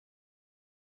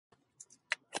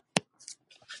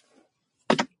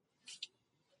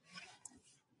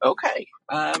Okay.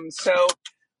 So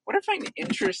what I find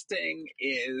interesting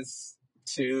is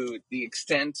to the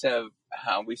extent of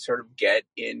how we sort of get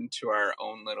into our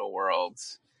own little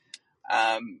worlds.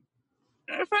 Um,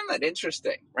 I find that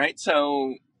interesting, right?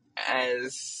 So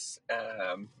as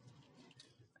an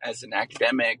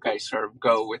academic, I sort of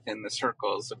go within the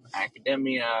circles of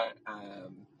academia.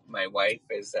 My wife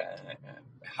is a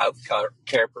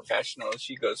healthcare professional.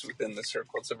 She goes within the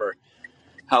circles of her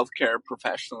healthcare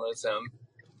professionalism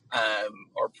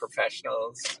or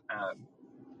professionals.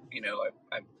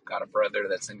 I've got a brother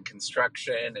that's in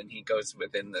construction, and he goes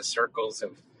within the circles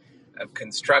of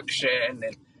construction.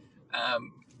 And,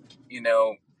 um, you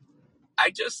know,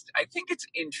 I think it's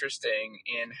interesting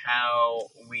in how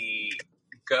we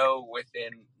go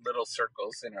within little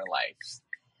circles in our lives.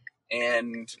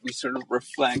 And we sort of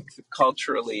reflect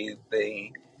culturally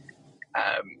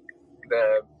um,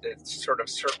 the sort of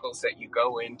circles that you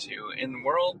go into, and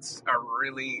worlds are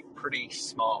really pretty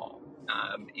small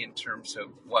in terms of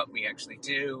what we actually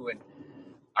do and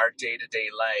our day-to-day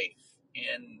life.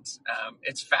 And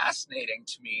it's fascinating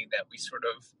to me that we sort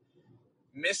of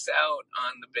miss out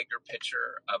on the bigger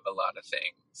picture of a lot of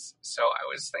things. So I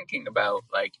was thinking about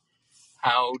like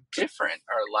how different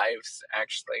our lives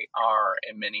actually are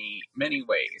in many many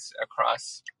ways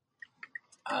across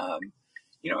um,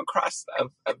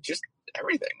 of just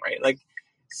everything, right? Like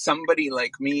somebody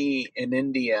like me in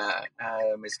India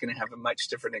is going to have a much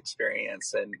different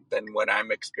experience than what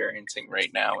I'm experiencing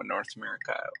right now in North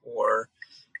America. Or,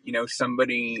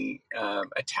 somebody,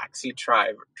 a taxi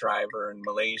driver in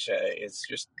Malaysia is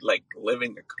just like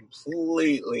living a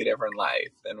completely different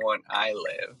life than what I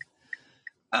live.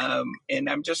 And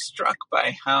I'm just struck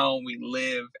by how we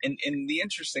live. And the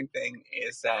interesting thing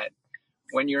is that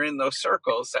when you're in those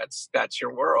circles, that's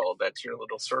your world, that's your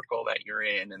little circle that you're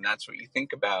in, and that's what you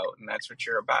think about, and that's what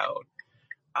you're about.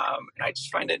 And I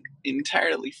just find it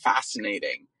entirely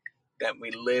fascinating that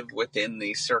we live within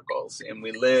these circles, and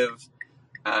we live,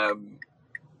 um,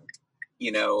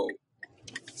 you know,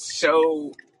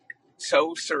 so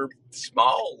sort of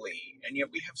smallly, and yet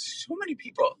we have so many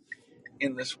people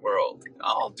in this world,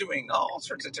 all doing all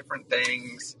sorts of different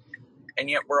things, and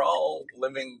yet we're all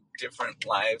living different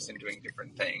lives and doing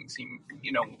different things.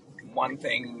 One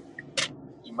thing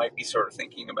you might be sort of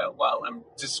thinking about while I'm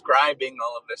describing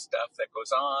all of this stuff that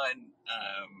goes on,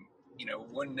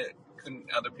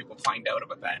 couldn't other people find out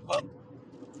about that? Well,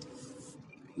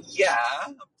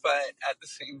 yeah, but at the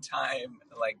same time,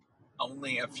 like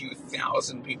only a few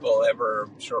thousand people ever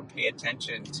sort of pay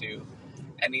attention to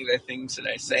any of the things that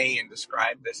I say and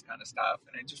describe this kind of stuff.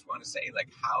 And I just want to say like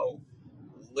how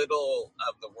little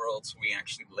of the worlds we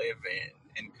actually live in,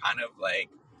 and kind of like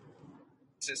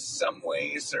to some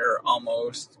ways are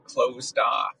almost closed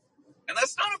off. And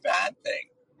that's not a bad thing,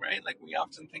 right? Like we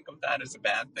often think of that as a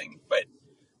bad thing, but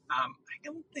I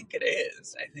don't think it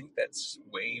is. I think that's the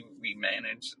way we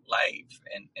manage life,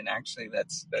 and actually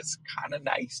that's kind of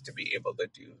nice to be able to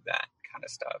do that kind of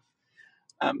stuff.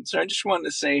 So I just wanted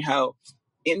to say how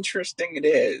interesting it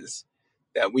is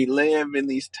that we live in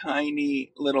these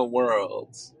tiny little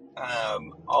worlds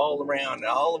all around. And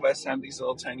all of us have these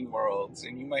little tiny worlds,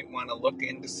 and you might want to look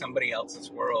into somebody else's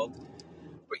world,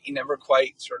 but you never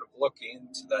quite sort of look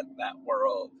into that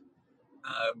world.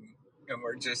 And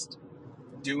we're just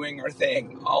doing our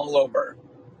thing all over,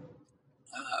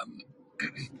 um,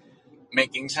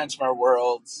 making sense of our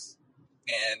worlds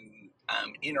and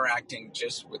interacting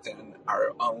just within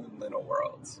our own little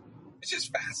worlds. It's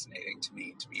just fascinating to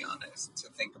me, to be honest, to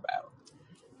think about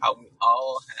how we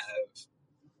all have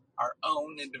our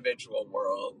own individual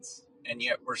worlds, and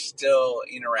yet we're still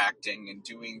interacting and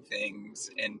doing things.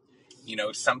 And,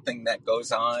 something that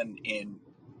goes on in,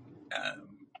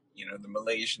 the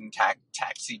Malaysian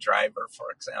taxi driver,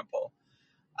 for example.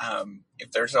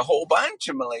 If there's a whole bunch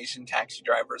of Malaysian taxi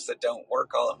drivers that don't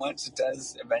work all at once, it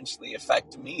does eventually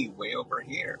affect me way over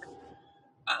here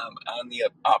on the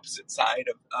opposite side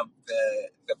of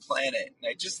the planet. And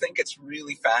I just think it's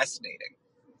really fascinating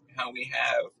how we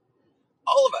have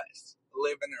all of us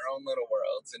live in our own little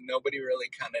worlds, and nobody really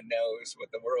kind of knows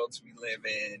what the worlds we live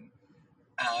in.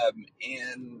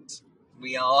 And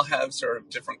we all have sort of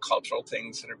different cultural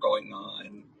things that are going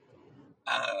on.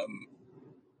 Um,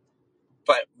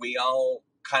 but we all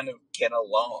kind of get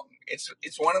along.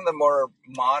 It's one of the more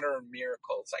modern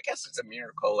miracles. I guess it's a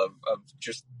miracle of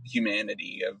just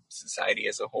humanity, of society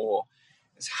as a whole,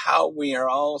 is how we are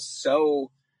all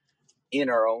so in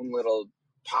our own little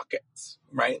pockets,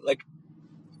 right? Like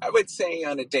I would say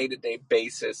on a day-to-day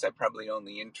basis, I probably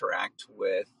only interact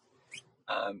with,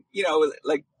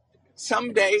 like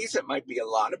Some days it might be a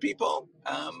lot of people,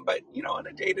 but on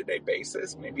a day-to-day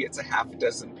basis, maybe it's a half a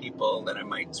dozen people that I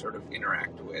might sort of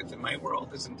interact with, and my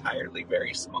world is entirely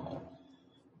very small.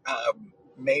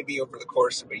 Maybe over the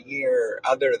course of a year,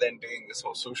 other than doing this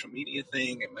whole social media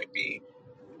thing, it might be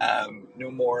no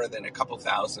more than a couple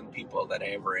thousand people that I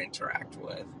ever interact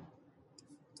with.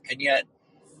 And yet,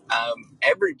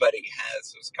 everybody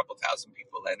has those couple thousand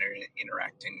people that are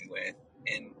interacting with,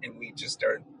 and we just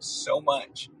are so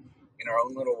much in our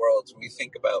own little worlds. We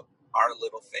think about our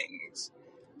little things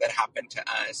that happen to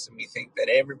us, and we think that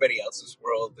everybody else's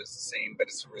world is the same, but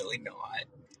it's really not.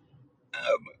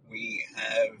 We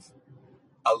have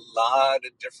a lot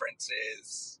of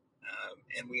differences,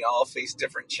 and we all face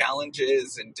different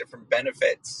challenges and different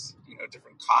benefits,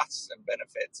 different costs and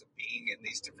benefits of being in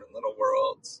these different little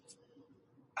worlds.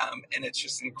 And it's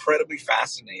just incredibly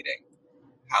fascinating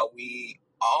how we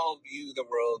all view the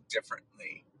world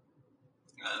differently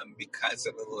because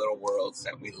of the little worlds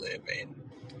that we live in.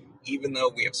 Even though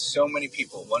we have so many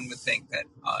people, one would think that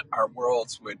our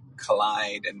worlds would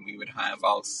collide and we would have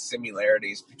all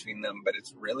similarities between them, but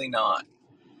it's really not.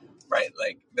 Right,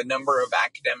 like the number of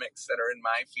academics that are in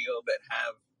my field that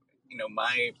have,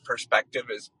 my perspective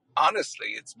is honestly,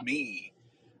 it's me.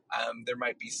 There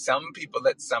might be some people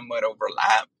that somewhat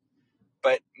overlap,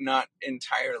 but not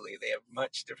entirely. They have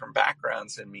much different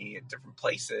backgrounds than me at different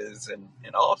places and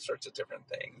all sorts of different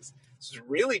things. So it's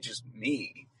really just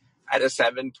me out of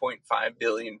 7.5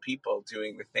 billion people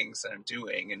doing the things that I'm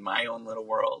doing in my own little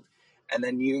world. And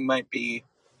then you might be,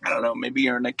 I don't know, maybe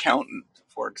you're an accountant,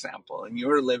 for example, and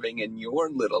you're living in your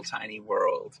little tiny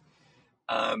world.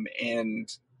 And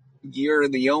you're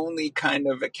the only kind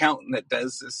of accountant that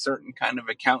does this certain kind of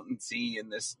accountancy in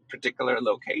this particular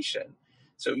location.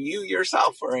 So you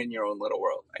yourself are in your own little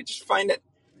world. I just find it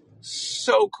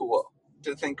so cool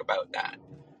to think about that.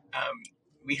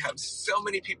 We have so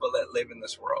many people that live in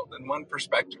this world. And one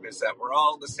perspective is that we're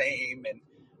all the same and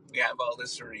we have all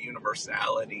this sort of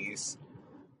universalities.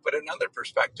 But another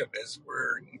perspective is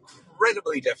we're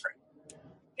incredibly different.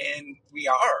 And we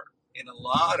are in a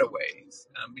lot of ways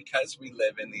because we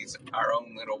live in our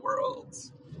own little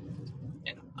worlds.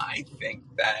 And I think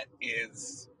that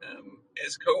is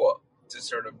cool to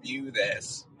sort of view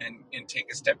this and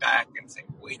take a step back and say,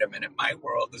 wait a minute, my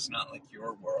world is not like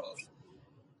your world.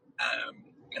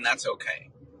 And that's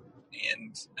okay.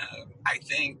 And I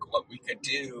think what we could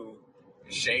do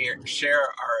is share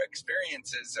our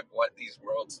experiences of what these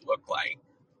worlds look like.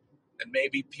 And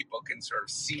maybe people can sort of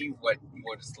see what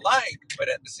it's like, but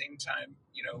at the same time,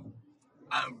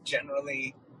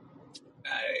 generally,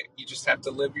 you just have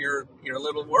to live your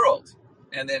little world,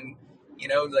 and then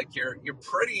like you're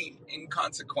pretty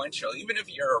inconsequential. Even if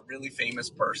you're a really famous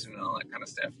person and all that kind of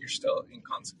stuff, you're still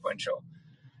inconsequential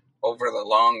over the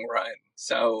long run.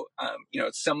 So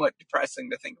it's somewhat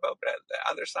depressing to think about, but at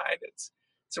the other side, it's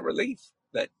a relief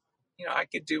that I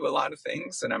could do a lot of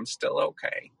things and I'm still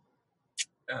okay.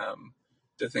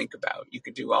 To think about. You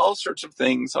could do all sorts of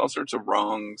things, all sorts of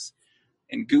wrongs,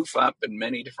 and goof up in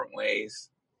many different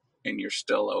ways, and you're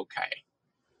still okay.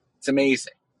 It's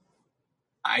amazing.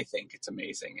 I think it's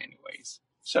amazing anyways.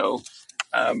 So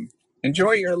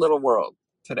enjoy your little world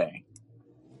today.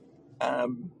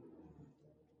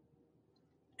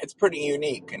 It's pretty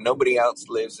unique, and nobody else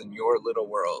lives in your little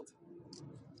world.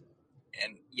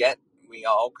 And yet, we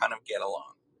all kind of get along.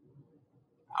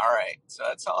 All right, so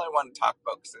that's all I want to talk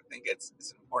about because I think it's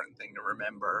an important thing to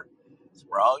remember. So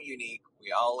we're all unique.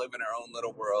 We all live in our own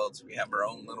little worlds. We have our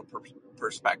own little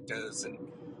perspectives, and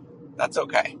that's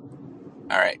okay.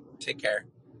 All right, take care.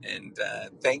 And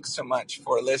thanks so much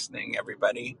for listening,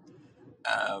 everybody.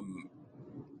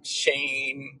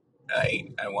 Shane, I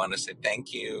want to say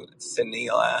thank you.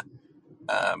 Sunila,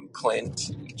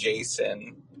 Clint,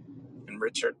 Jason, and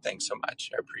Richard, thanks so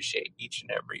much. I appreciate each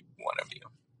and every one of you.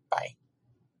 Bye.